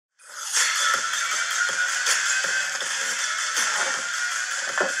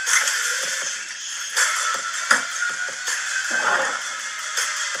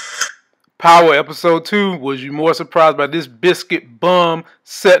Power episode 2, was you more surprised by this biscuit bum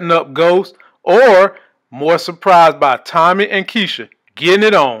setting up Ghost, or more surprised by Tommy and Keisha getting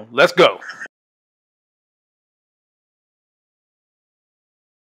it on? Let's go.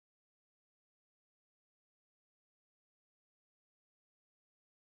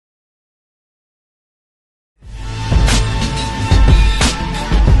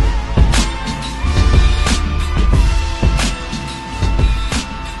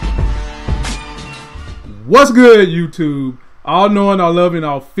 What's good, YouTube? All knowing, all loving,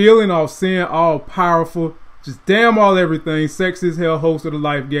 all feeling, all seeing, all powerful, just damn all everything, sexy as hell host of the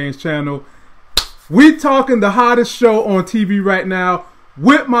Life Games channel. We talking the hottest show on TV right now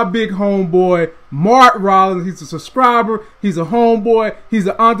with my big homeboy, Marc Rollins. He's a subscriber, he's a homeboy, he's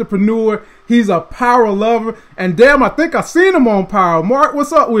an entrepreneur, he's a power lover, and damn, I think I seen him on Power. Marc,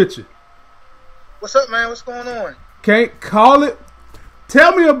 what's up with you? What's up, man? What's going on? Can't call it.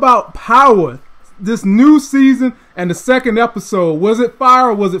 Tell me about Power. This new season and the second episode, was it fire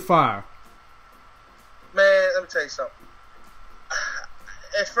or was it fire? Man, let me tell you something.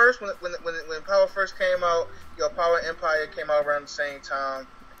 At first, when Power first came out, Power Empire came out around the same time,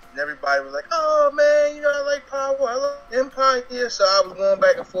 and everybody was like, "Oh man, I like Power, I love Empire." So I was going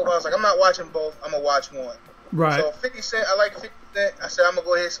back and forth. I was like, "I'm not watching both. I'm gonna watch one." Right. So 50 Cent, I like 50 Cent. I said I'm gonna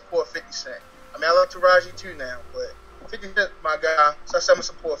go ahead and support 50 Cent. I mean, I like Taraji too now, but 50 Cent my guy, so I said I'm gonna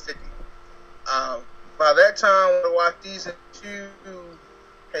support 50. By that time, when I watched season 2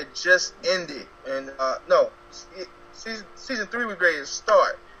 had just ended, and season 3 was ready to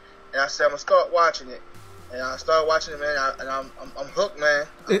start, and I said I'm gonna start watching it, and I started watching it, man, and I'm hooked, man.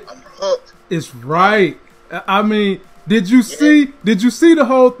 I'm hooked. It's right. I mean, did you see the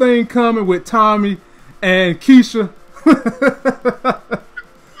whole thing coming with Tommy and Keisha?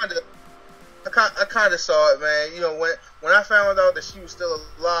 I kind of saw it, man. You know, when I found out that she was still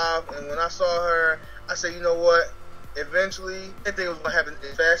alive, and when I saw her, I said, you know what? Eventually, I didn't think it was gonna happen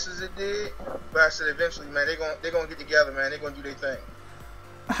as fast as it did, but I said, eventually, man, they're gonna get together, man. They're gonna do their thing.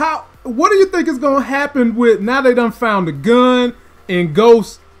 What do you think is gonna happen with now? They done found a gun in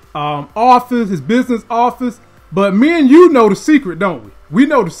Ghost's office, his business office. But me and you know the secret, don't we? We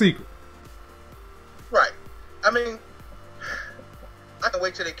know the secret. Right. I mean, I can't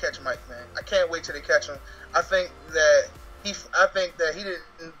wait till they catch Mike, man. I can't wait till they catch him. I think that he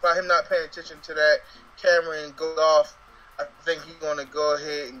didn't, by him not paying attention to that camera and go off, I think he's gonna go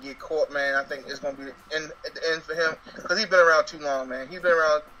ahead and get caught, man. I think it's gonna be at the end for him, because he's been around too long, man. He's been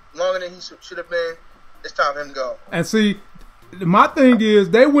around longer than he should have been. It's time for him to go. And see, my thing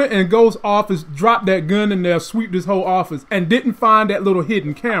is, they went in Ghost's office, dropped that gun in there, sweep this whole office, and didn't find that little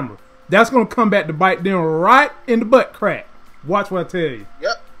hidden camera. That's gonna come back to bite them right in the butt crack. Watch what I tell you.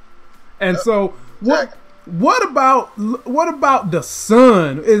 Yep. And yep. So exactly. What about the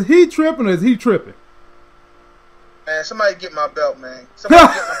son? Is he tripping or is he tripping? Man, somebody get my belt, man.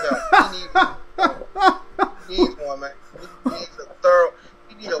 Somebody get my belt. He needs one, man. He needs a thorough.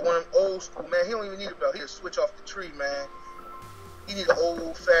 He needs one of them old school, man. He don't even need a belt. He just switch off the tree, man. He need an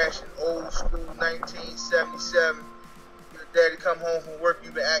old fashioned, old school 1977. Your daddy come home from work,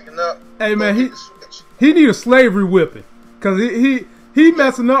 you been acting up. Hey man, he need a slavery whipping, cause he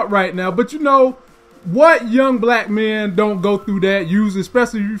messing up right now. But you know what, young black men don't go through that usually,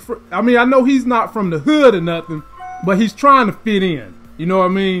 especially I mean, I know he's not from the hood or nothing, but he's trying to fit in. You know what I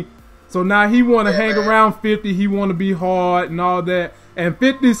mean? So now he want to hang around 50. He want to be hard and all that. And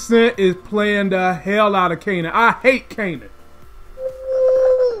 50 Cent is playing the hell out of Kanan. I hate Kanan.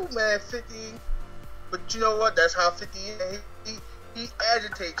 Ooh, man, 50. But you know what? That's how 50 is. He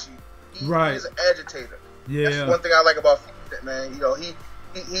agitates you. He is an agitator. Yeah. That's one thing I like about 50 Cent, man. You know, he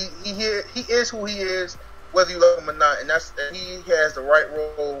is who he is, whether you love him or not, and he has the right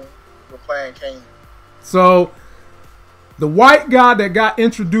role for playing Kanan. So, the white guy that got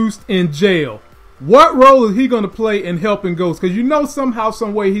introduced in jail, what role is he going to play in helping Ghost? Because you know somehow,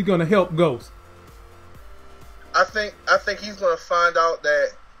 some way he's going to help Ghost. I think he's going to find out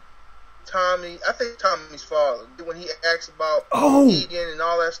that Tommy's father, when he asks about Egan and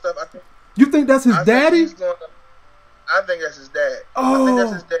all that stuff, you think that's his daddy? I think that's his dad. Oh. I think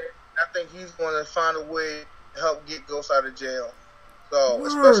that's his dad. I think he's going to find a way to help get Ghost out of jail. So,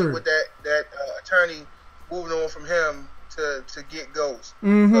 especially with that attorney moving on from him to get Ghost.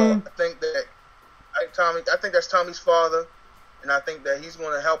 Mm-hmm. So I think that's Tommy's father, and I think that he's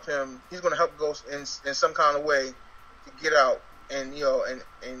going to help him. He's going to help Ghost in some kind of way to get out and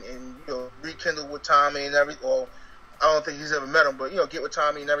rekindle with Tommy and everything. Well, I don't think he's ever met him, but get with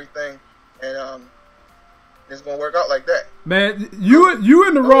Tommy and everything, and it's gonna work out like that. Man, you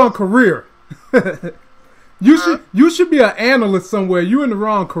in the wrong career. You should be an analyst somewhere. You in the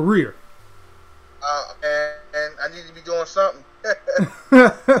wrong career. on something.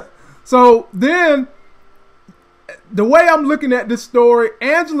 So then, the way I'm looking at this story,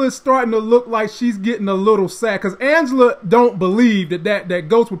 Angela's starting to look like she's getting a little sad, because Angela don't believe that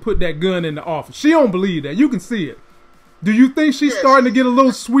Ghost would put that gun in the office. She don't believe that. You can see it. Do you think she's starting to get a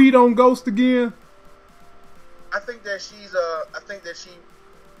little sweet on Ghost again? I think that she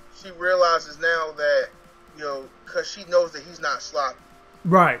realizes now that, you know, because she knows that he's not sloppy.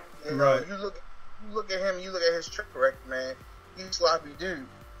 Right. You know, you look at him, you look at his trick record, man. He's a sloppy dude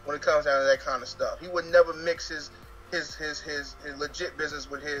when it comes down to that kind of stuff. He would never mix his legit business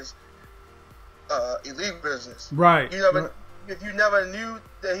with his illegal business. Right. If you never knew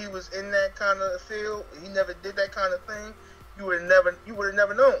that he was in that kind of field, he never did that kind of thing, you would have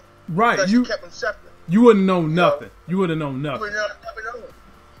never known. Right. Because you kept him separate. You wouldn't know nothing. You would have known nothing. You would have never known.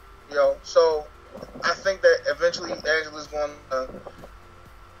 You know, so I think that eventually Angela's going to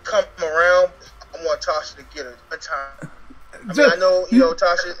come around. I want Tasha to get her one time. I mean, I know, you know,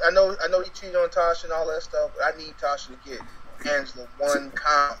 Tasha. I know he cheated on Tasha and all that stuff. But I need Tasha to get Angela one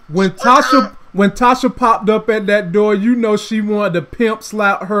time. When Tasha popped up at that door, you know she wanted to pimp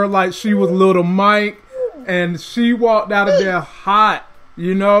slap her like she was little Mike, and she walked out of there hot.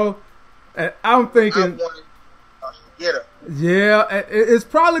 You know, and I'm thinking, I wanted Tasha to get her. Yeah, it's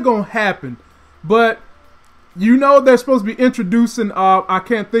probably gonna happen, but you know they're supposed to be introducing. I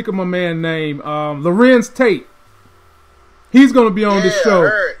can't think of my man's name. Lorenz Tate. He's going to be on this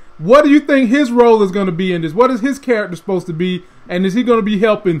show. What do you think his role is going to be in this? What is his character supposed to be? And is he going to be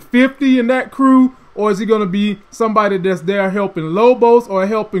helping 50 in that crew? Or is he going to be somebody that's there helping Lobos or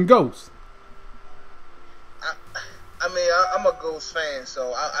helping Ghost? I mean, I'm a Ghost fan,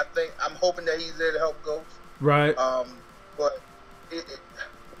 so I'm hoping that he's there to help Ghost. Right. But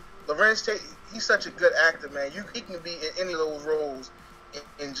Lorenz Tate, he's such a good actor, man. He can be in any of those roles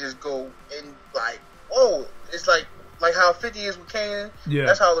and just go and like, whoa, it's like how 50 is with Kanan. Yeah.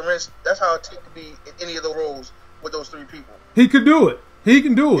 That's how it Tate could be in any of the roles with those three people. He could do it. He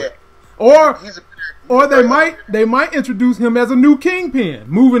can do it. Yeah. Or they might introduce him as a new kingpin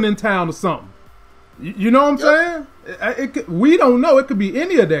moving in town or something. You know what I'm saying? We don't know. It could be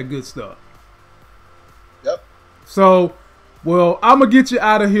any of that good stuff. Yep. So, well, I'm going to get you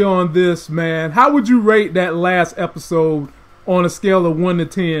out of here on this, man. How would you rate that last episode on a scale of 1 to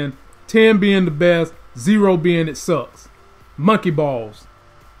 10? 10 being the best, 0 being it sucks. Monkey balls.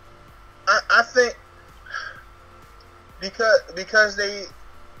 I think because they,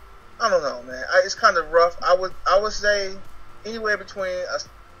 I don't know, man. It's kind of rough. I would say anywhere between a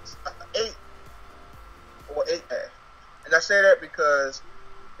 8 or 8.5. And I say that because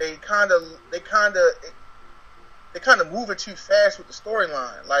they kind of moving too fast with the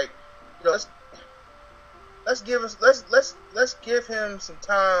storyline. Like, you know, let's give him some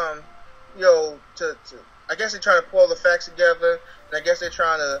time. You know, to I guess they're trying to pull the facts together, and I guess they're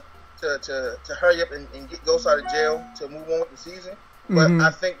trying to hurry up and get Ghost out of jail to move on with the season. But I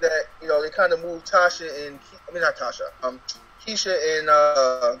think that, you know, they kind of moved Keisha and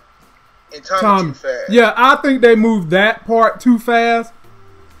Tommy too fast. Yeah, I think they moved that part too fast.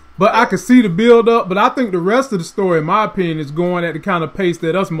 But I can see the build up. But I think the rest of the story, in my opinion, is going at the kind of pace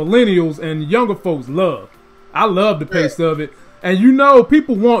that us millennials and younger folks love. I love the pace of it. And you know,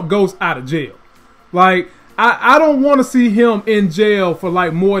 people want Ghost out of jail. Like, I don't want to see him in jail for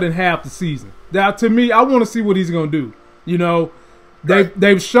like more than half the season. Now, to me, I want to see what he's going to do. You know,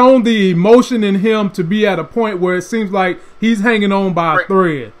 they've shown the emotion in him to be at a point where it seems like he's hanging on by a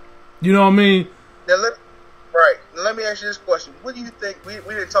thread. You know what I mean? Now, let me ask you this question. What do you think? We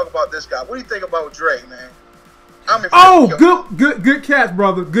didn't talk about this guy. What do you think about Dre, man? Good catch,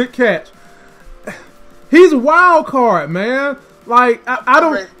 brother. Good catch. He's a wild card, man. Like, I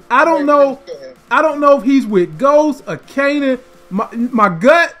don't know if he's with Ghost or Kanan.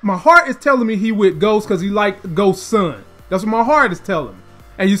 My heart is telling me he with Ghost because he liked Ghost's son. That's what my heart is telling me.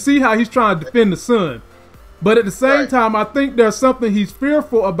 And you see how he's trying to defend the son. But at the same time, I think there's something he's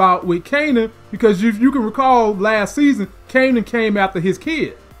fearful about with Kanan, because if you can recall last season, Kanan came after his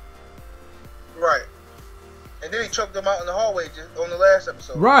kid. Right. And then he choked him out in the hallway just on the last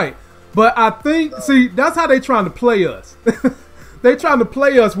episode. Right. But I think, see, that's how they trying to play us. They trying to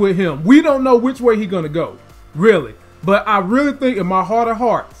play us with him. We don't know which way he's going to go, really. But I really think, in my heart of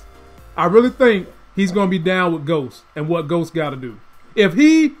hearts, I really think he's going to be down with Ghost and what Ghost got to do. If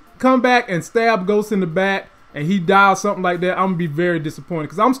he come back and stab Ghost in the back and he dies something like that, I'm going to be very disappointed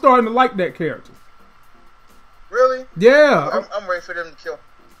because I'm starting to like that character. Really? Yeah. I'm ready for them to kill him.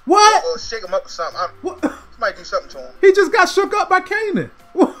 What? Or shake him up or something. Might do something to him. He just got shook up by Kanan.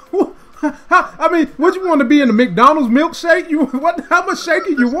 I mean, what you want to be in the McDonald's milkshake? How much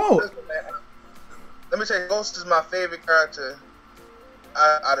shaking you want? let me tell you, Ghost is my favorite character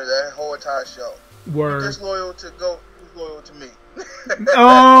out of that whole entire show. Word. He's disloyal to Ghost, he's loyal to me.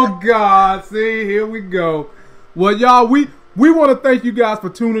 Oh God, see, here we go. Well, y'all, we want to thank you guys for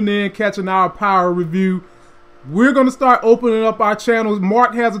tuning in, catching our power review. We're going to start opening up our channels.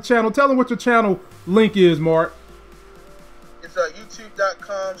 Mark has a channel. Tell them what your channel link is, Mark. It's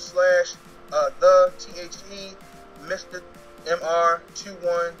youtube.com/the Mr.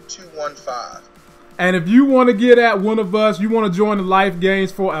 MR21215. And if you want to get at one of us, you want to join the Life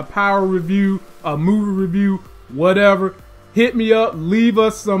Games for a power review, a movie review, whatever, hit me up. Leave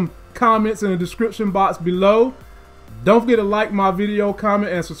us some comments in the description box below. Don't forget to like my video,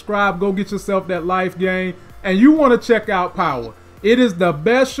 comment, and subscribe. Go get yourself that Life Game. And you want to check out Power. It is the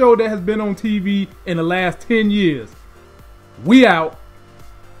best show that has been on TV in the last 10 years. We out.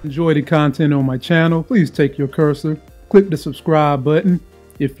 Enjoy the content on my channel. Please take your cursor, click the subscribe button.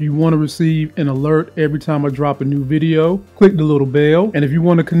 If you want to receive an alert every time I drop a new video, click the little bell. And if you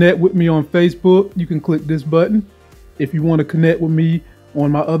want to connect with me on Facebook, you can click this button. If you want to connect with me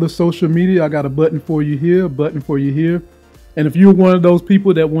on my other social media, I got a button for you here, a button for you here. And if you're one of those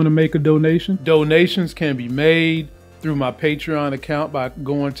people that want to make a donation, donations can be made through my Patreon account by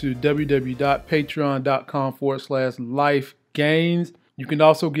going to www.patreon.com/lifegains. You can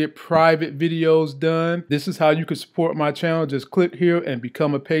also get private videos done. This is how you can support my channel. Just click here and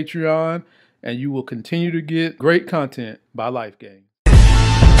become a Patreon, and you will continue to get great content by Life Gains.